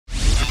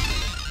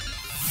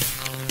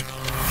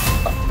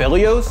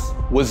Aphelios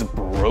was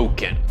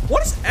broken.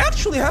 What is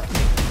actually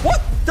happening?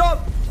 What the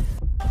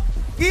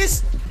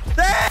is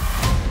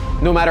that?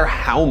 No matter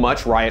how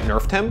much Riot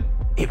nerfed him,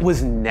 it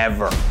was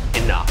never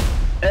enough.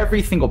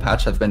 Every single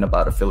patch has been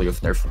about Aphelios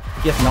nerf.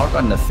 He has not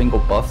gotten a single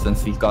buff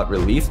since he got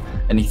released,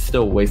 and he's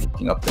still way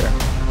fucking up there.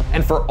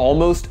 And for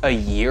almost a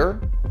year,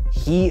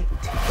 he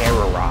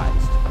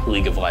terrorized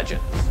League of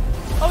Legends.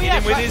 Oh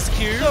yeah, with his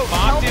Q,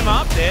 marked him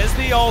up, there's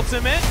the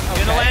ultimate,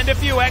 gonna land a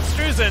few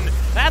extras, and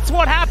that's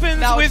what happens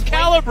with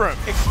Calibrum.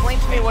 Explain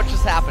to me what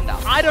just happened now.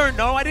 I don't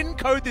know, I didn't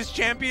code this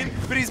champion,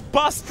 but he's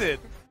busted.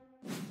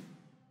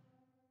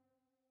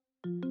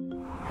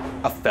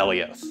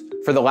 Aphelios.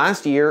 For the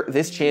last year,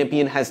 this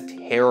champion has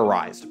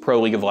terrorized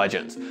Pro League of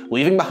Legends,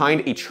 leaving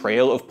behind a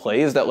trail of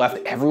plays that left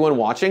everyone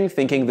watching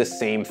thinking the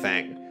same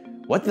thing.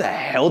 What the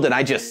hell did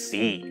I just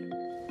see?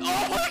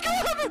 Oh my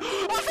god!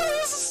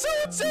 This is so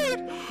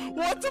insane!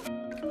 What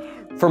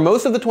the For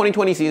most of the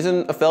 2020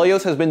 season,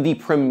 Aphelios has been the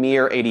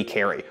premier AD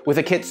carry, with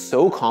a kit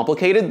so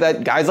complicated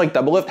that guys like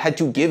Doublelift had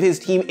to give his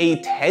team a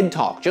TED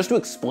Talk just to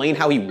explain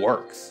how he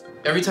works.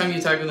 Every time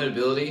you tag with an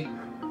ability,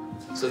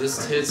 so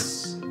this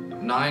hits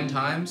 9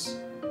 times,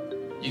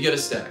 you get a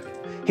stack.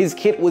 His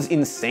kit was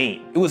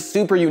insane. It was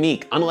super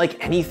unique,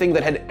 unlike anything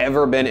that had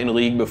ever been in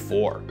League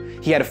before.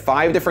 He had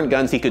 5 different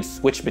guns he could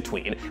switch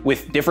between,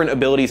 with different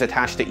abilities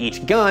attached to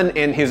each gun,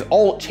 and his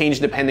ult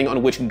changed depending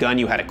on which gun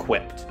you had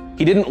equipped.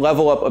 He didn't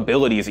level up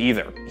abilities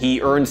either.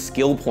 He earned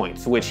skill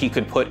points, which he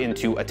could put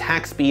into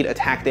attack speed,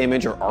 attack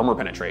damage, or armor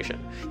penetration.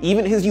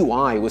 Even his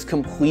UI was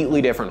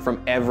completely different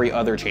from every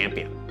other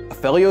champion.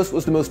 Aphelios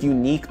was the most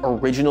unique,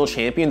 original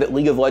champion that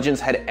League of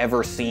Legends had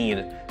ever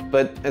seen.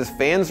 But as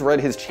fans read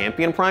his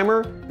champion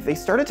primer, they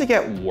started to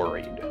get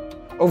worried.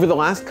 Over the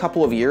last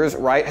couple of years,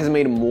 Riot has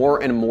made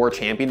more and more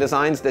champion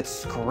designs that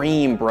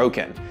scream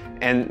broken,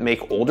 and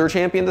make older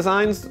champion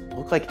designs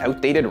look like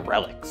outdated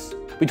relics.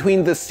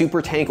 Between the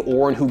super tank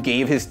Ornn who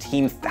gave his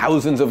team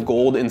thousands of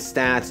gold in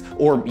stats,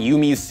 or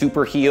Yumi's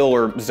super heal,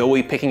 or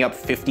Zoe picking up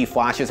 50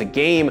 flashes a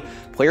game,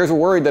 players were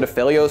worried that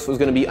Aphelios was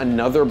going to be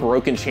another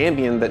broken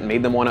champion that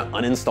made them want to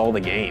uninstall the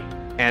game.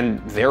 And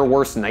their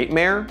worst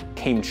nightmare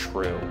came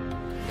true.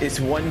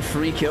 Is one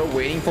free kill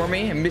waiting for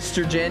me,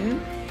 Mr.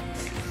 Jin?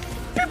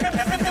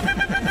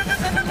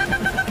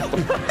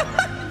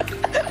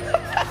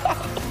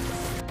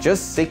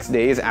 Just 6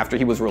 days after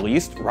he was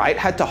released, Riot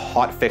had to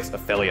hotfix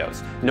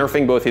Aphelios,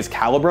 nerfing both his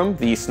Calibrum,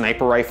 the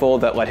sniper rifle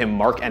that let him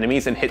mark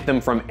enemies and hit them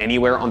from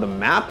anywhere on the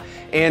map,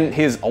 and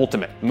his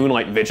ultimate,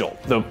 Moonlight Vigil,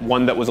 the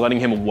one that was letting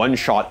him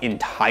one-shot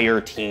entire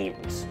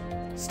teams.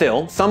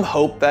 Still, some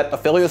hope that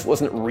Aphelios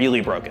wasn't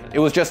really broken. It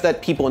was just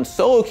that people in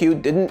solo queue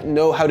didn't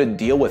know how to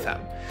deal with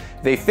him.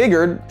 They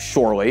figured,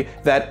 surely,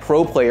 that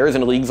pro players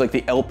in leagues like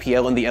the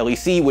LPL and the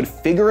LEC would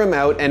figure him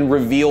out and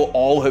reveal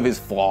all of his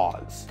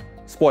flaws.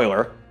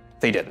 Spoiler,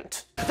 they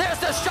didn't. There's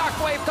the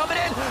shockwave coming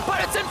in, but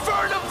it's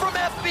Infernum from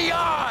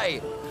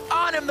FBI!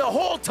 On him the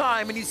whole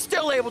time, and he's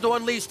still able to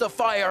unleash the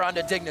fire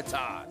onto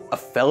Dignitas.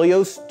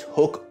 Aphelios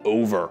took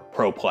over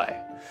pro play.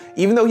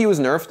 Even though he was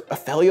nerfed,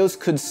 Aphelios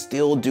could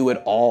still do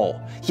it all.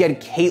 He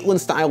had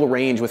Caitlyn-style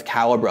range with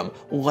Calibrum,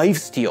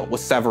 lifesteal with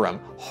Severum,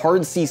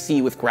 hard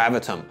CC with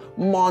Gravitum,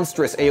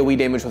 monstrous AoE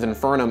damage with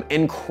Infernum,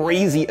 and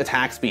crazy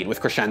attack speed with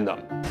Crescendum.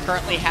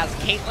 Currently has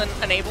Caitlyn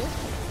enabled.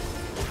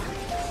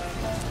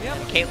 Yep.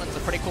 Caitlyn's a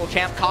pretty cool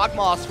champ.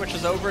 Kog'Maw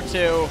switches over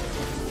to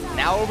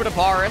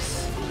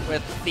Varus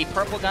with the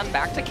purple gun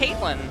back to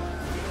Caitlyn.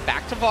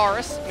 Back to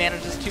Varus,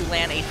 manages to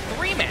land a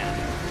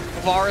 3-man.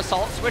 Varus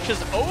ult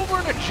switches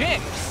over to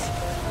Jinx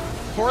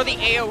for the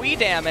AoE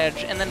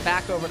damage, and then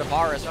back over to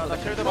Varus for the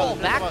control,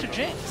 back to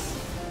Jinx.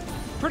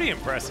 Pretty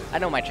impressive. I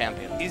know my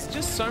champion. He's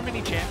just so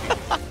many champions.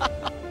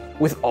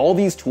 With all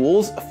these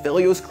tools,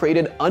 Aphelios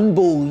created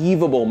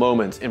unbelievable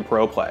moments in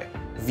pro play.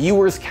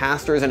 Viewers,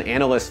 casters, and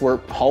analysts were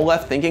all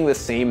left thinking the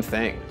same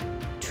thing.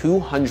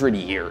 200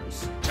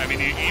 years. I mean,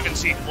 you even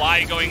see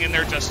Fly going in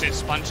there just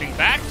as punching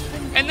back,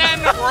 and then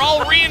we're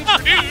all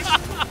reintroduced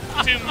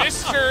to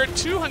Mr.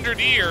 200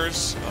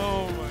 Years.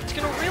 Oh my. It's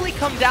gonna really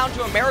come down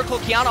to a Miracle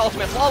Kiana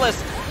Ultimate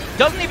Flawless.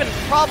 Doesn't even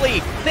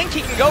probably think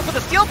he can go for the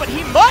steal, but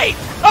he might!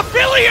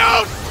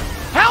 Aphelios!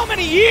 How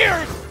many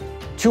years?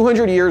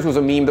 200 Years was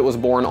a meme that was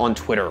born on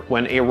Twitter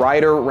when a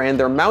writer ran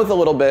their mouth a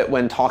little bit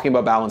when talking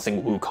about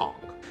balancing Wukong.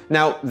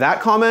 Now,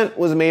 that comment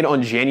was made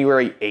on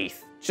January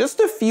 8th,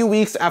 just a few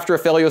weeks after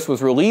Aphelios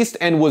was released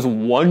and was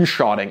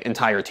one-shotting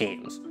entire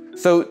teams.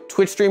 So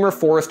Twitch streamer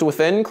Forest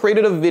Within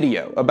created a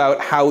video about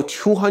how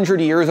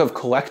 200 years of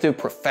collective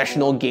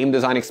professional game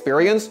design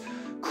experience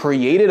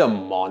created a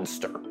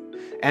monster.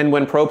 And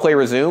when pro play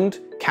resumed,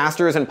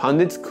 casters and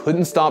pundits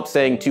couldn't stop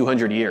saying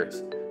 200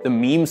 years. The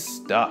meme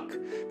stuck,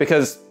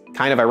 because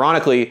kind of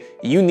ironically,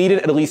 you needed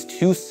at least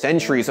 2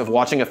 centuries of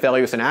watching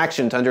Aphelios in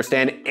action to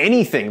understand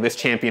anything this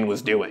champion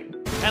was doing.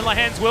 And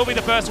Lahens will be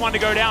the first one to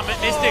go down, but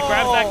Mystic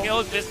grabs that kill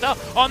as Vista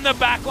on the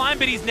back line,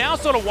 but he's now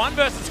sort of 1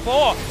 versus 4.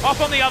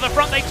 Off on the other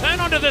front, they turn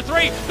onto the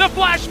 3, the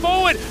flash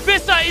forward.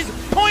 Vista is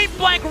point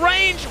blank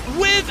range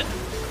with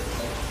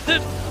the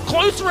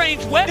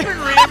close-range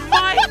weaponry, and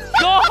my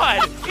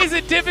god, is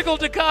it difficult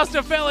to cast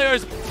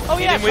Aphelios. Oh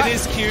yeah, him with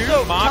his Q,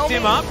 marked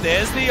him up,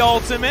 there's the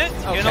ultimate,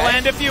 gonna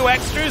land a few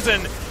extras,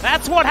 and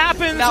that's what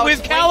happens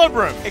with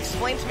Calibrum.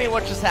 Explain to me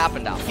what just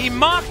happened now. He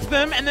marked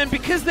them, and then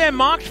because they're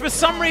marked, for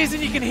some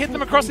reason you can hit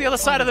them across the other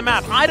side of the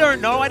map. I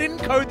don't know, I didn't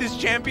code this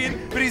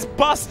champion, but he's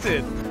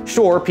busted.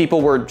 Sure,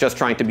 people were just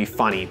trying to be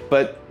funny,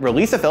 but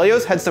Release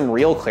Aphelios had some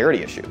real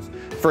clarity issues.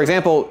 For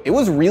example, it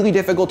was really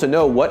difficult to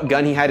know what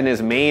gun he had in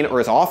his main or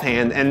his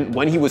offhand and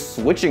when he was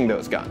switching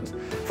those guns.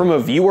 From a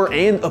viewer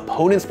and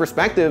opponent's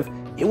perspective,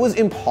 it was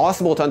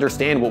impossible to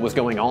understand what was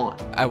going on.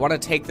 I want to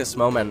take this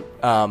moment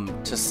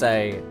to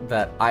say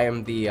that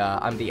I'm the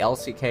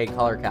LCK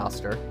color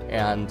caster,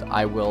 and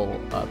I will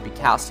be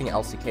casting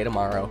LCK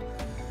tomorrow.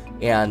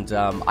 And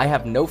I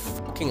have no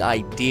fucking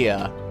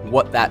idea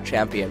what that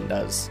champion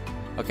does.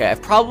 Okay,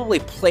 I've probably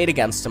played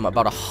against him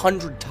about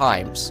 100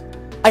 times.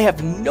 I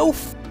have no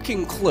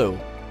fucking clue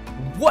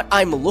what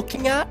I'm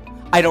looking at.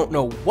 I don't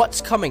know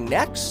what's coming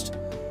next.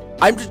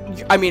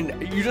 I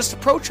mean, you just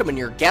approach him and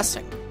you're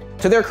guessing.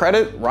 To their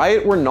credit,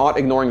 Riot were not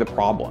ignoring the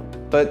problem,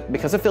 but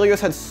because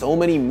Aphelios had so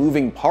many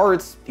moving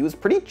parts, he was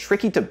pretty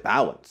tricky to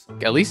balance.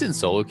 At least in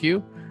solo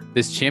queue,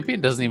 this champion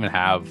doesn't even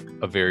have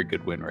a very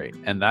good win rate,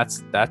 and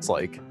that's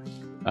like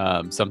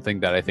something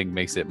that I think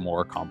makes it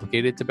more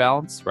complicated to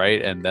balance,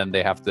 right? And then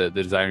the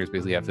designers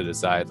basically have to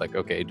decide, like,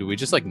 okay, do we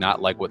just like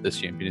not like what this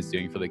champion is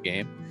doing for the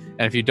game?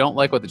 And if you don't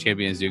like what the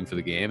champion is doing for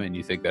the game and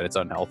you think that it's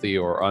unhealthy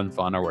or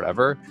unfun or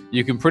whatever,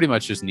 you can pretty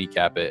much just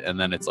kneecap it, and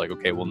then it's like,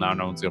 okay, well now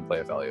no one's gonna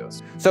play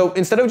Aphelios. So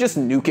instead of just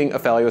nuking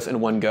Aphelios in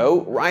one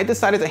go, Riot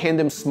decided to hand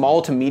him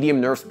small to medium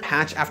nerfs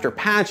patch after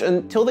patch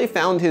until they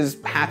found his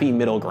happy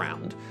middle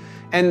ground.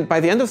 And by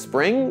the end of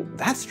spring,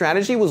 that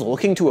strategy was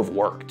looking to have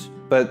worked.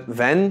 But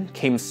then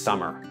came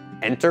summer.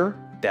 Enter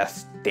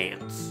Death's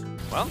Dance.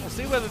 Well, we'll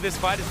see whether this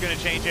fight is going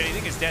to change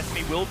anything, as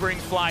Destiny will bring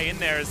Fly in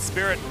there as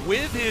Spirit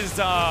with his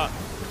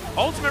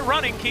ultimate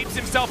running keeps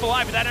himself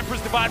alive, but that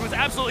Emperor's Divide was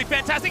absolutely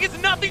fantastic. It's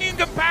nothing in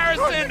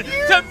comparison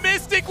to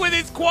Mystic with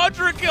his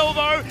quadra kill,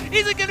 though.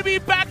 Is it going to be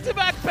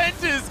back-to-back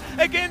pentas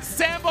against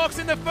Sandbox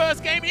in the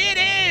first game? It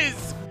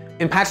is!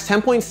 In patch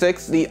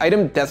 10.6, the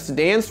item Death's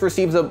Dance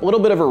receives a little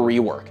bit of a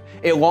rework.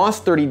 It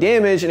lost 30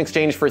 damage in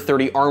exchange for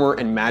 30 armor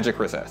and magic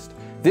resist.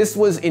 This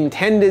was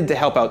intended to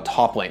help out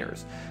top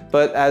laners,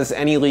 but as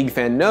any League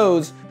fan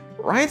knows,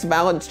 Riot's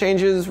balance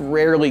changes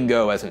rarely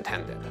go as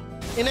intended.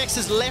 Inex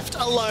is left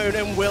alone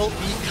and will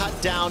be cut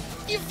down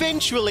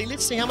eventually.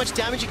 Let's see how much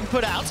damage you can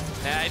put out.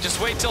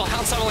 Just wait till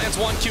Hansama lands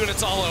 1Q and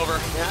it's all over.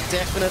 Yeah,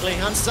 definitely.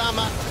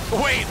 Hansama.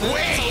 Wait!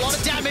 That's a lot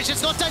of damage.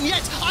 It's not done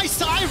yet. I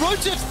wrote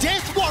his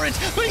death warrant,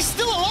 but he's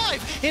still alive.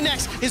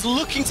 Inex is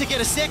looking to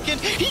get a second.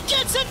 He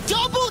gets a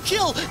double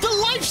kill. The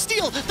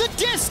lifesteal, the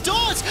death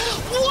dance.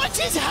 What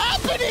is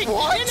happening?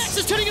 What? Inex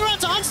is turning around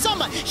to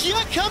Hansama. Here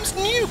comes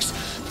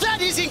Nukes.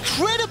 That is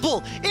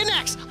incredible.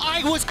 Inex,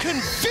 I was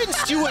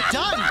convinced you were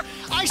done.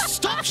 I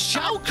stopped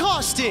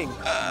shoutcasting.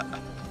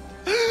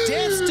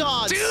 Death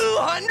Dance.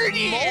 200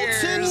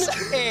 years.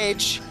 Molten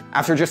Edge.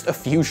 After just a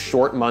few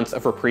short months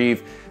of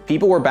reprieve,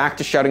 people were back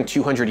to shouting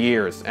 200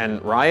 years,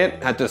 and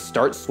Riot had to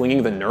start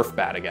swinging the nerf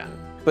bat again.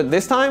 But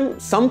this time,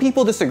 some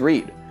people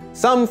disagreed.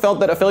 Some felt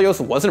that Aphelios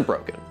wasn't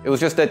broken. It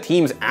was just that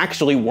teams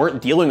actually weren't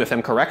dealing with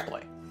him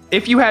correctly.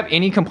 If you have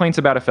any complaints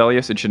about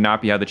Aphelios, it should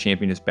not be how the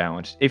champion is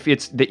balanced. If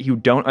it's that you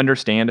don't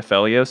understand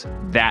Aphelios,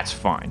 that's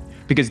fine,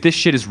 because this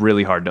shit is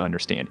really hard to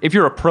understand. If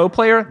you're a pro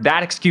player,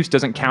 that excuse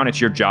doesn't count. It's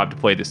your job to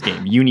play this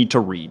game. You need to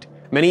read.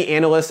 Many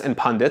analysts and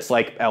pundits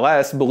like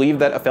LS believed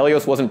that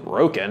Aphelios wasn't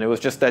broken. It was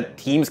just that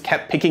teams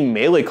kept picking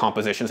melee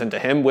compositions into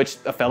him, which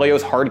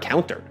Aphelios hard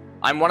countered.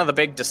 I'm one of the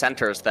big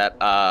dissenters that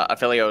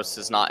Aphelios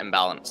is not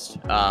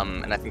imbalanced,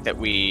 and I think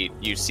that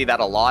you see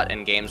that a lot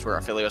in games where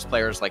Aphelios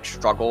players like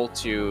struggle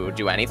to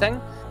do anything.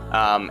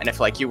 And if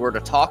like you were to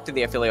talk to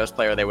the Aphelios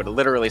player, they would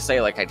literally say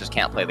like, I just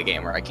can't play the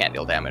game or I can't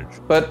deal damage.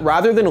 But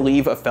rather than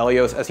leave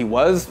Aphelios as he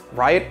was,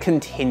 Riot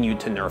continued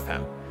to nerf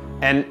him.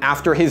 And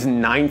after his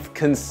 9th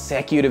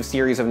consecutive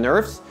series of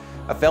nerfs,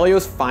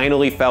 Aphelios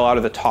finally fell out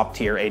of the top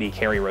tier AD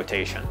carry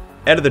rotation.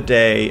 End of the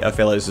day,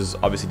 Aphelios has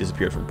obviously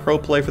disappeared from pro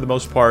play for the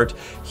most part.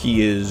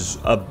 He is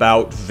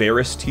about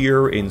Varus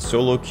tier in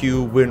solo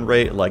queue win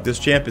rate. Like, this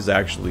champ is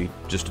actually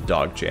just a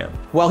dog champ.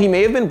 While he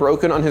may have been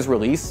broken on his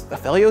release,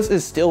 Aphelios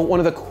is still one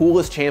of the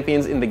coolest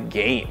champions in the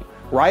game.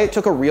 Riot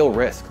took a real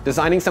risk,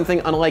 designing something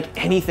unlike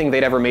anything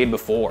they'd ever made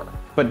before.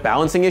 But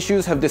balancing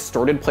issues have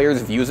distorted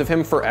players' views of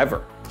him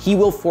forever. He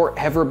will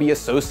forever be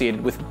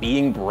associated with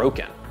being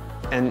broken.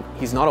 And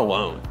he's not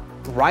alone.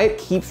 Riot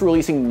keeps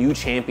releasing new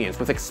champions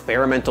with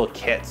experimental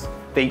kits.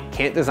 They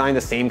can't design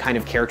the same kind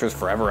of characters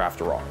forever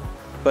after all.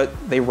 But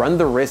they run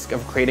the risk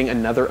of creating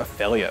another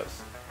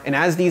Aphelios. And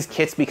as these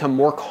kits become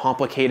more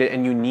complicated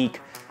and unique,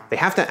 they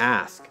have to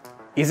ask,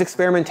 is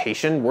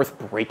experimentation worth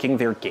breaking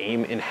their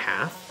game in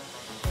half?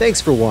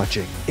 Thanks for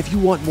watching. If you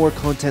want more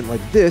content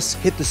like this,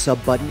 hit the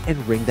sub button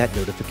and ring that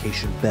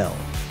notification bell.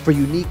 For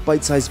unique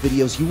bite-sized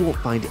videos you won't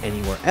find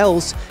anywhere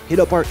else, hit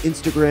up our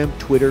Instagram,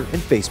 Twitter,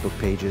 and Facebook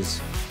pages.